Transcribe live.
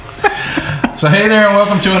So hey there, and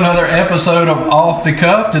welcome to another episode of Off the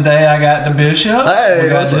Cuff. Today I got the Bishop, Hey, we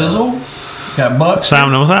got what's up? Dizzle, got Bucks.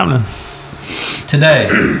 Simon, what's happening? Today,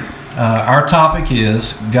 our topic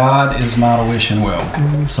is God is not a wishing well.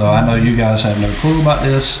 So I know you guys have no clue about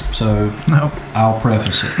this, so I'll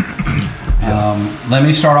preface it. Let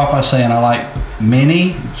me start off by saying I like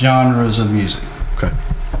many genres of music. Okay.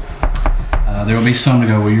 There will be some to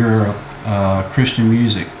go, well, you're a Christian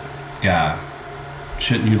music guy.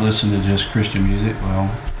 Shouldn't you listen to just Christian music? Well,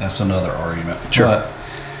 that's another argument. Sure.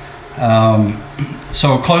 But,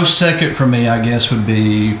 so a close second for me, I guess, would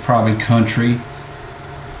be probably country.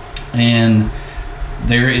 And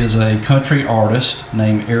there is a country artist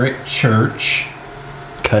named Eric Church.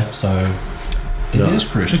 Okay. So it is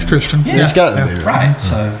Christian. It's Christian. Yeah. It's got to be. Right.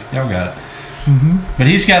 So y'all got it. But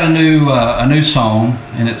he's got a new song,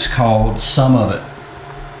 and it's called "Some of It."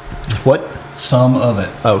 What? Some of it.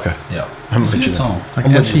 Oh, okay. Yeah. I'm It's a with good you. song. Like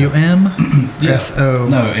I'm with you. S-U-M? Yeah. S-O.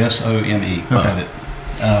 No, S-O-M-E. Of it.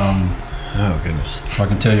 Oh, goodness. I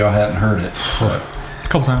can tell you I hadn't heard it. But A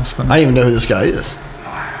couple times. But I don't even know who this guy is.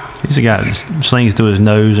 He's the guy that slings through his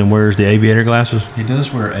nose and wears the aviator glasses. he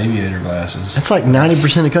does wear aviator glasses. That's like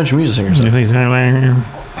 90% of country music singers. You think he's I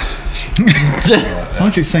why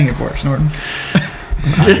don't you sing it for us, Norton?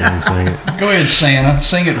 can't sing it. Go ahead, Santa.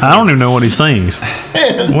 Sing it. I don't even know what he sings.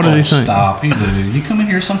 What does he sing? Stop. You do. You come in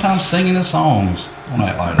here sometimes singing the songs. Don't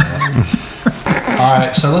act like that. All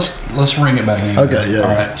right, so let's ring it back in. Okay, yeah.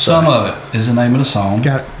 All right. Some of it is the name of the song.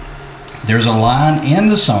 Got it. There's a line in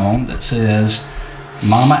the song that says,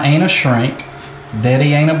 "Mama ain't a shrink,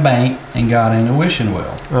 Daddy ain't a bank, and God ain't a wishing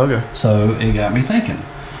well." Okay. So it got me thinking.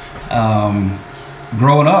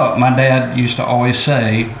 Growing up, my dad used to always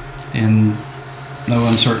say, in no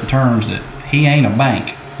uncertain terms, that he ain't a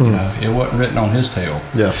bank. You know, it wasn't written on his tail.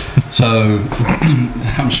 Yeah. So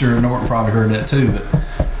I'm sure Norton probably heard that too.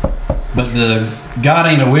 But the God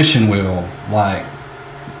ain't a wishing well, like,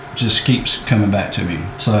 just keeps coming back to me.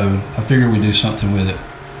 So I figured we'd do something with it.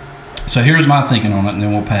 So here's my thinking on it, and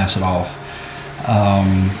then we'll pass it off.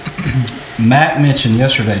 Matt mentioned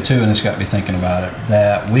yesterday too, and it's got me thinking about it,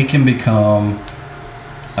 that we can become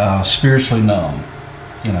spiritually numb,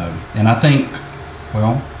 you know. And I think,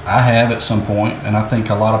 well, I have at some point, and I think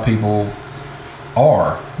a lot of people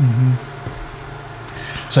are.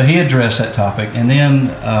 So he addressed that topic. And then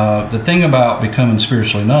the thing about becoming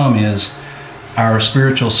spiritually numb is our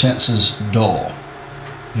spiritual senses dull,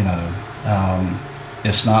 you know.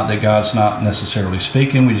 It's not that God's not necessarily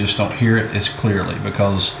speaking, we just don't hear it as clearly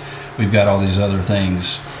because we've got all these other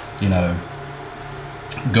things, you know,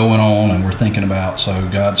 going on and we're thinking about, so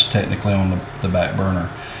God's technically on the back burner.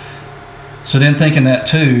 So then thinking that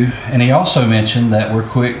too, and he also mentioned that we're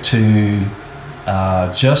quick to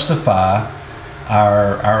justify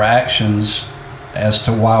our actions as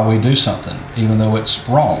to why we do something, even though it's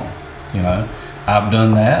wrong, you know. I've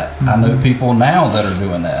done that. I know people now that are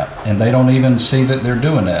doing that, and they don't even see that they're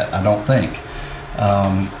doing that, I don't think,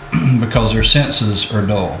 because their senses are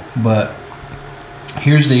dull. But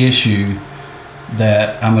here's the issue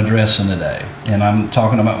that I'm addressing today, and I'm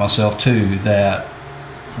talking about myself too, that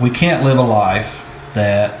we can't live a life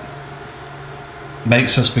that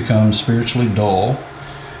makes us become spiritually dull.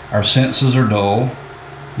 Our senses are dull,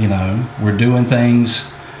 you know, we're doing things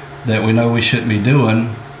that we know we shouldn't be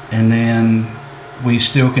doing, and then we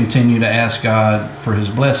still continue to ask God for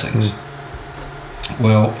his blessings.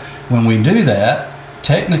 Well, when we do that,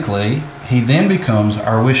 technically, he then becomes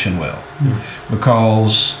our wishing well.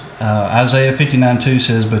 Because Isaiah 59:2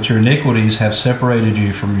 says, "But your iniquities have separated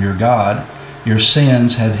you from your God. Your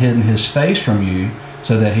sins have hidden his face from you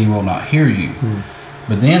so that he will not hear you."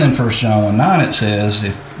 But then in 1 John 1:9 it says,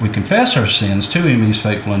 "If we confess our sins to him, he's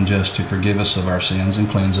faithful and just to forgive us of our sins and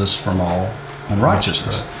cleanse us from all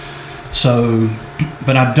unrighteousness." So,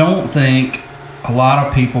 but I don't think a lot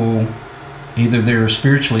of people, either they're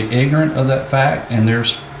spiritually ignorant of that fact, and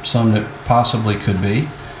there's some that possibly could be,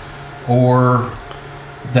 or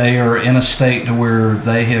they are in a state to where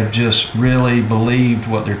they have just really believed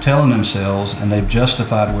what they're telling themselves, and they've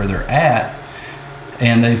justified where they're at,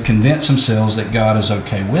 and they've convinced themselves that God is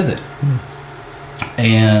okay with it.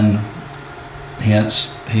 And hence,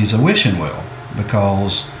 he's a wishing well,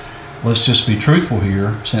 because let's just be truthful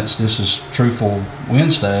here, since this is Truthful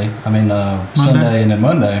Wednesday. Sunday and then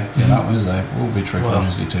Monday. Yeah, not Wednesday. We'll be Truthful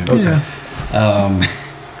Wednesday too. Okay.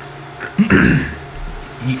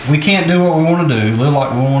 We can't do what we want to do, live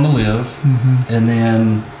like we want to live, and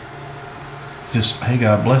then just, hey,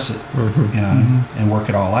 God bless it, you know, and work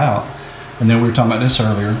it all out. And then we were talking about this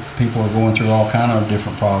earlier. People are going through all kind of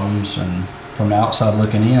different problems, and from the outside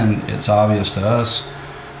looking in, it's obvious to us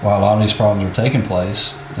why a lot of these problems are taking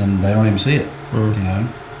place, and they don't even see it. You know,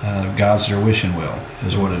 God's their wishing well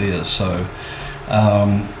is what it is. So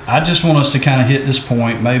I just want us to kind of hit this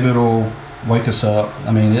point. Maybe it'll wake us up.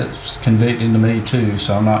 I mean, it's convicting to me too,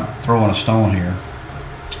 so I'm not throwing a stone here.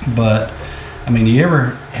 But I mean,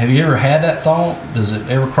 have you ever had that thought? Does it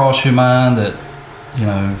ever cross your mind that, you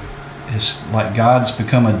know, it's like God's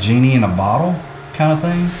become a genie in a bottle kind of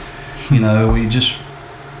thing? You know, we just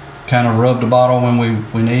kind of rub the bottle when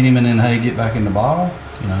we need him, and then, hey, get back in the bottle,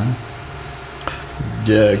 you know?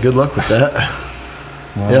 Yeah, good luck with that.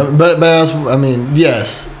 Well, Yeah, but I mean,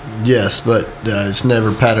 yes, but it's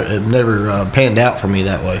never panned out for me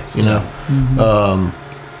that way. You know,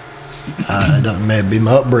 it doesn't maybe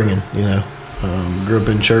my upbringing. You know, grew up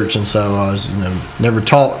in church, and so I was, you know, never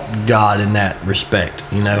taught God in that respect.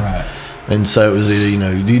 You know, right. and so it was either, you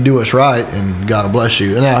know, you do what's right, and God will bless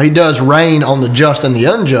you. And now He does rain on the just and the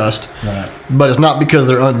unjust, Right. but it's not because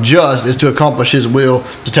they're unjust. It's to accomplish His will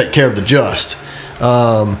to take care of the just.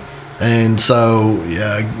 And so,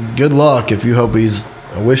 yeah, good luck if you hope He's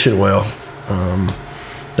wishing well.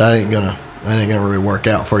 That ain't gonna really work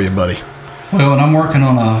out for you, buddy. Well, and I'm working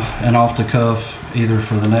on an off the cuff either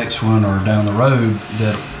for the next one or down the road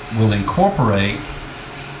that will incorporate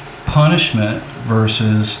punishment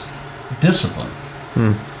versus discipline.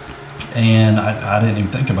 And I didn't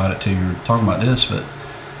even think about it till you were talking about this, but,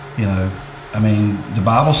 you know, I mean, the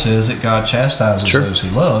Bible says that God chastises Sure. those He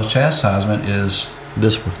loves. Chastisement is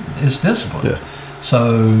discipline. Yeah.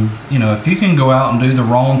 So, you know, if you can go out and do the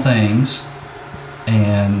wrong things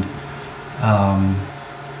and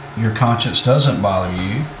your conscience doesn't bother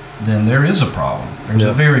you, then there is a problem. There's Yeah.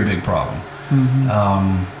 a very big problem.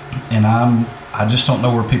 And I just don't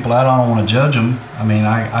know where people are at. I don't want to judge them. I mean,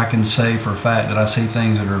 I can say for a fact that I see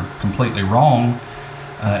things that are completely wrong,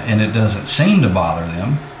 and it doesn't seem to bother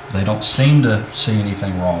them. They don't seem to see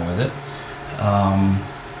anything wrong with it.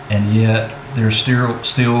 And yet there's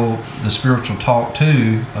still the spiritual talk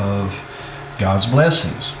too of God's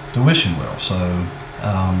blessings, the wishing well. So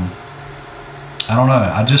I don't know.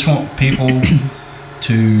 I just want people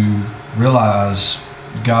to realize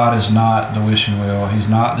God is not the wishing well. He's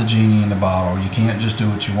not the genie in the bottle. You can't just do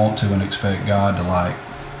what you want to and expect God to like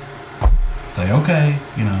say, okay,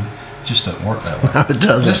 you know, it just doesn't work that way. It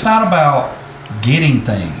doesn't. It's not about getting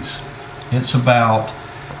things. It's about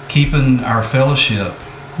keeping our fellowship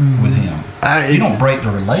with Him. You don't break the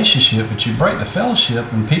relationship, but you break the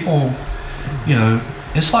fellowship, and people, you know,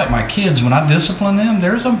 it's like my kids, when I discipline them,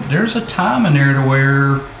 there's a time in there to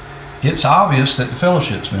where it's obvious that the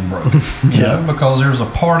fellowship's been broken. You know, because there's a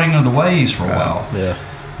parting of the ways for a while. Yeah.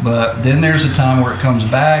 But then there's a time where it comes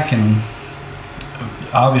back, and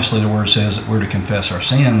obviously the Word says that we're to confess our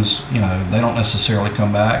sins. You know, they don't necessarily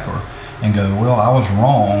come back and go, well, I was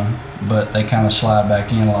wrong, but they kind of slide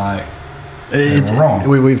back in like they were wrong.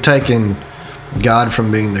 We've taken God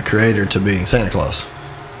from being the creator to being Santa Claus.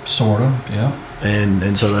 Sort of, yeah.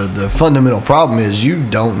 And so the fundamental problem is you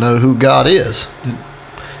don't know who God is.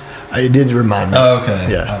 It did remind me. Oh,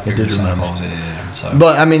 okay. Yeah, I it figured did remind me. Santa Claus, yeah. So,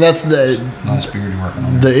 But I mean, that's the nice beard you're working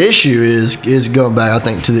on there. the issue is going back, I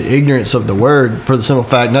think, to the ignorance of the word, for the simple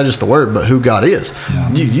fact, not just the word, but who God is.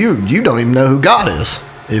 Yeah. You don't even know who God is,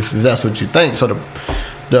 if that's what you think. So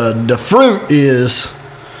the fruit is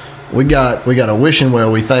we got a wishing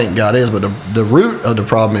well we think God is, but the root of the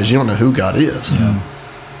problem is you don't know who God is. Yeah.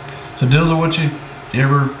 So, Dilza, you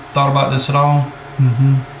ever thought about this at all?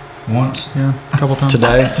 Once? Yeah, a couple times.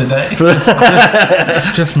 Today.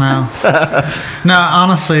 Just now. No,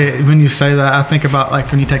 honestly, when you say that, I think about like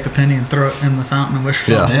when you take the penny and throw it in the fountain and wish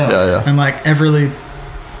for it. Yeah. And like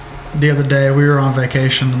the other day we were on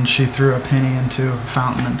vacation and she threw a penny into a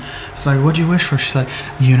fountain and I was like, what'd you wish for? She's like,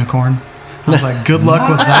 unicorn. I was like, good luck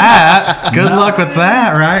with that. Good luck with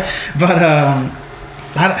that, right? But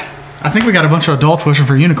I think we got a bunch of adults wishing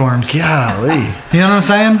for unicorns. Golly. You know what I'm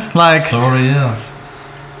saying? Like, Sorry, yeah.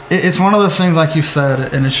 it's one of those things, like you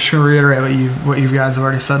said, and it's just to reiterate what you guys have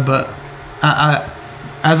already said. But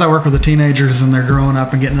as I work with the teenagers and they're growing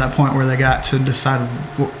up and getting to that point where they got to decide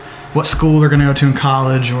what school they're going to go to in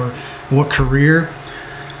college or what career,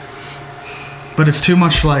 but it's too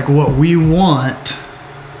much like what we want.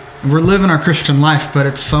 We're living our Christian life, but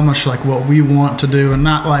it's so much like what we want to do, and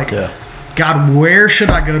not like, God, where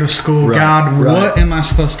should I go to school? Right, God, right. what am I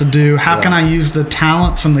supposed to do? How can I use the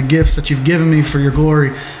talents and the gifts that you've given me for your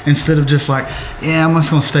glory, instead of just like, yeah, I'm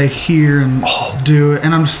just going to stay here and do it.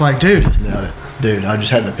 And I'm just like, dude. Nailed it. Dude, I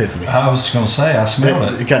just had an epiphany. I was going to say, I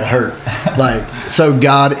smelled It it. kind of hurt. Like, so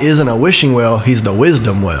God isn't a wishing well, He's the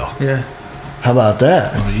wisdom well. Yeah. How about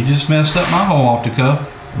that? Well, you just messed up my whole off the cuff.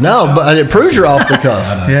 No, but it proves you're off the cuff.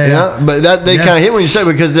 Yeah, You yeah. know? But that they Yeah. kind of hit when you say,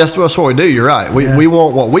 because that's what we do. You're right. Yeah. We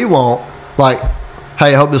want what we want. Like,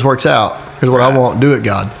 hey, I hope this works out. Here's what I want. Do it,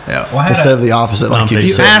 God. Yeah. Well, I had Instead a- of the opposite, like You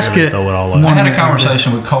you said. ask it. Throw it all I out. had a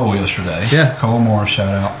conversation with Cole yesterday. Yeah. Cole Moore, shout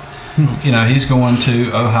out. You know, he's going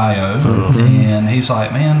to Ohio, and he's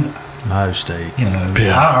like, man, Ohio State. you know,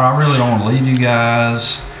 Yeah. I really don't want to leave you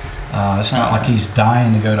guys. It's not like he's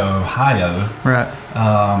dying to go to Ohio, Right.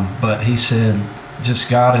 but he said, just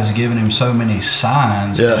God has given him so many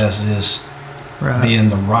signs Yeah. as this Right. being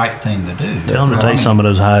the right thing to do. Tell him to I take mean, some of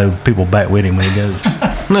those Ohio people back with him when he goes.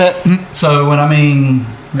 So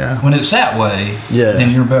Yeah. when it's that way, Yeah.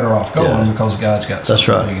 then you're better off going Yeah. because God's got That's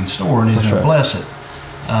something right. big in store and He's That's going to right. bless it.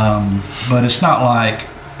 But it's not like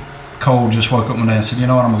Cole just woke up one day and said, "You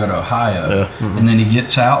know what? I'm going to go to Ohio," Yeah. and then he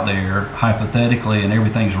gets out there hypothetically, and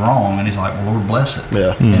everything's wrong, and he's like, "Well, Lord bless it."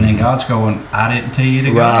 Yeah. And then God's going, "I didn't tell you to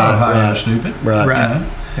go Right, to Ohio, right, stupid." right. You Right. know?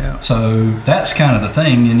 Yeah. So that's kind of the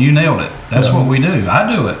thing, and you nailed it. That's Yeah. what we do.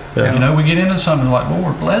 I do it. Yeah. You know, we get into something like,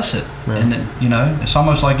 Lord, bless it. Yeah. And, then, you know, it's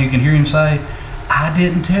almost like you can hear him say, I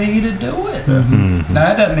didn't tell you to do it. Mm-hmm. Now,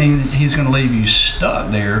 that doesn't mean he's going to leave you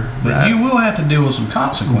stuck there, but Right. you will have to deal with some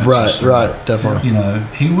consequences. Right, right, definitely. You know,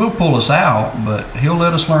 he will pull us out, but he'll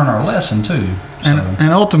let us learn our lesson too. So,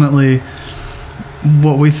 And ultimately,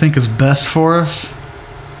 what we think is best for us,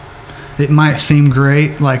 it might seem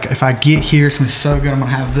great. Like, if I get here, it's going to be so good, I'm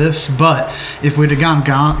going to have this. But if we'd have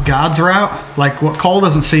gone God's route, like what Cole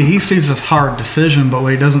doesn't see, he sees this hard decision, but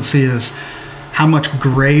what he doesn't see is how much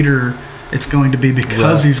greater it's going to be because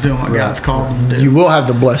Right, he's doing what right, God's called him to do. You will have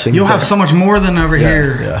the blessings. You'll have there. so much more than over Yeah,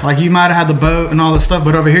 here. yeah. Like, you might have had the boat and all this stuff,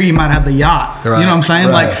 but over here you might have the yacht. Right, You know what I'm saying?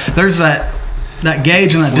 right. Like, there's that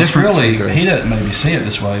gauge and that well, it's difference. really, he doesn't maybe see it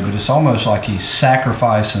this way, but it's almost like he's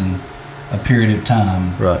sacrificing a period of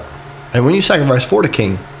time. Right. And when you sacrifice for the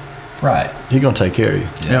king, Right. he's going to take care of you.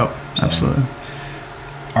 Yep, So, absolutely.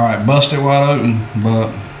 All right, bust it wide open, but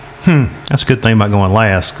That's a good thing about going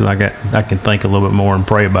last because I can think a little bit more and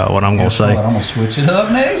pray about what I'm going to guess what? say. I'm going to switch it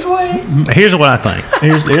up next week. Here's what I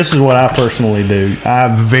think. This is what I personally do. I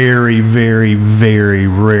very, very, very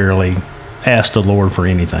rarely ask the Lord for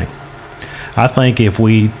anything. I think if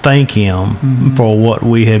we thank Him for what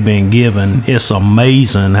we have been given, it's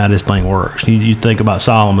amazing how this thing works. You think about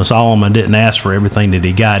Solomon. Solomon didn't ask for everything that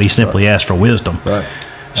he got. He simply asked for wisdom. Right.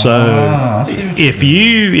 So I see what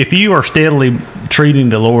you're if you are steadily treating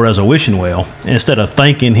the Lord as a wishing well instead of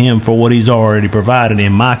thanking Him for what He's already provided,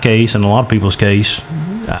 in my case and a lot of people's case,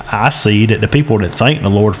 I see that the people that thank the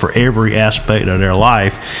Lord for every aspect of their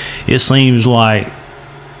life, it seems like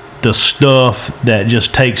the stuff that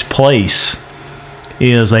just takes place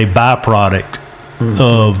is a byproduct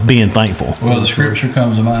of being thankful. Well, the scripture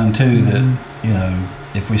comes to mind too that, you know,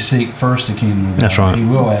 if we seek first the kingdom of God, That's right. He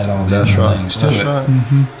will add all the That's other right. things to That's it.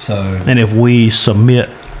 right. So, And if we submit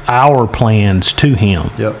our plans to Him,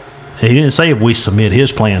 Yep. He didn't say if we submit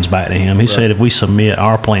His plans back to Him. He said if we submit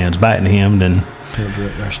our plans back to Him, then He'll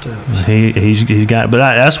direct our steps. he's got. But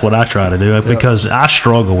that's what I try to do because I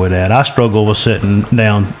struggle with that. I struggle with sitting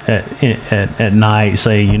down at night,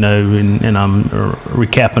 say, you know, and I'm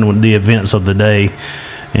recapping with the events of the day,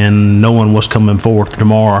 and knowing what's coming forth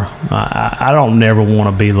tomorrow. I don't never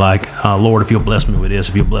want to be like, Lord, if you'll bless me with this,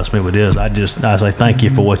 if you'll bless me with this. I say thank you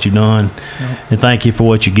for what you've done, and thank you for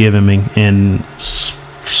what you've given me. In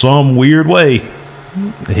some weird way,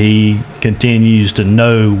 He continues to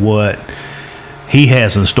know what He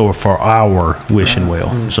has in store for our wishing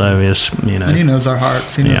well. So it's, you know, And He knows our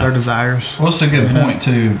hearts. He knows Yeah. our desires. well, it's a good point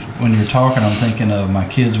too. When you're talking, I'm thinking of my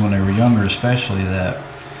kids when they were younger, especially that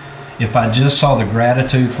if I just saw the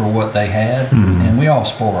gratitude for what they had, and we all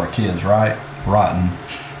spoil our kids, right? Rotten.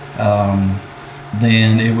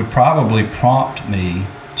 Then it would probably prompt me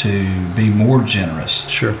to be more generous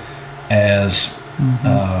Sure. as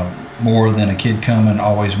more than a kid coming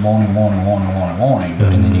always wanting,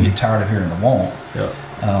 and then you get tired of hearing the want. Yeah.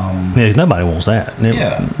 yeah, nobody wants that.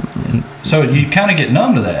 Yeah. So you kind of get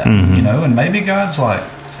numb to that, you know, and maybe God's like,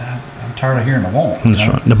 I'm tired of hearing the want. You That's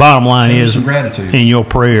know? right. The bottom line Send me is, some gratitude. in your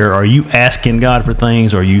prayer, are you asking God for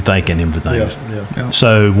things or are you thanking Him for things? Yeah.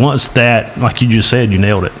 So once that, like you just said, you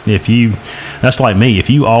nailed it. That's like me. If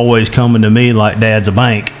you always coming to me like Dad's a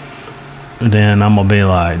bank, then I'm gonna be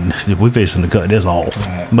like, we're fixing to cut this off.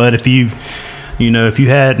 Right. But if you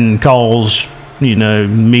hadn't caused, me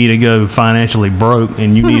to go financially broke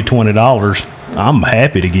and you need $20, I'm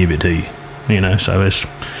happy to give it to you. So it's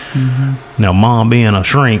now Mom being a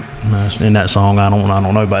shrink in that song. I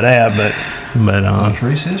don't know about that, but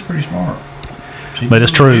Teresa is pretty smart. She but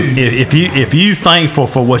it's can true. use- If you thankful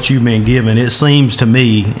for what you've been given, it seems to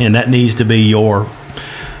me, and that needs to be your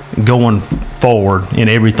going forward in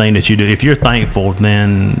everything that you do. If you're thankful,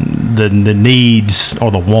 then the needs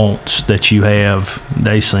or the wants that you have,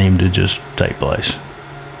 they seem to just take place,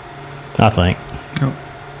 I think.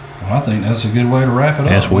 Well, I think that's a good way to wrap it up.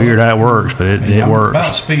 That's weird how it works, but it I'm works.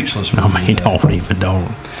 about speechless. I mean,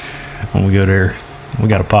 don't. When we go there, we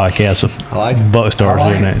got a podcast of I like it. buck stars I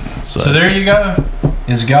like doing it. that. So there you go.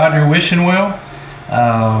 Is God your wishing well?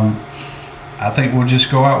 I think we'll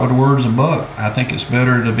just go out with the words of Buck. I think it's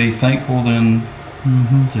better to be thankful than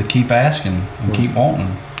to keep asking and keep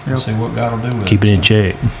wanting and see what God will do with Keep it in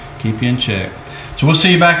check. Keep you in check. So we'll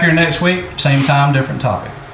see you back here next week. Same time, different topic.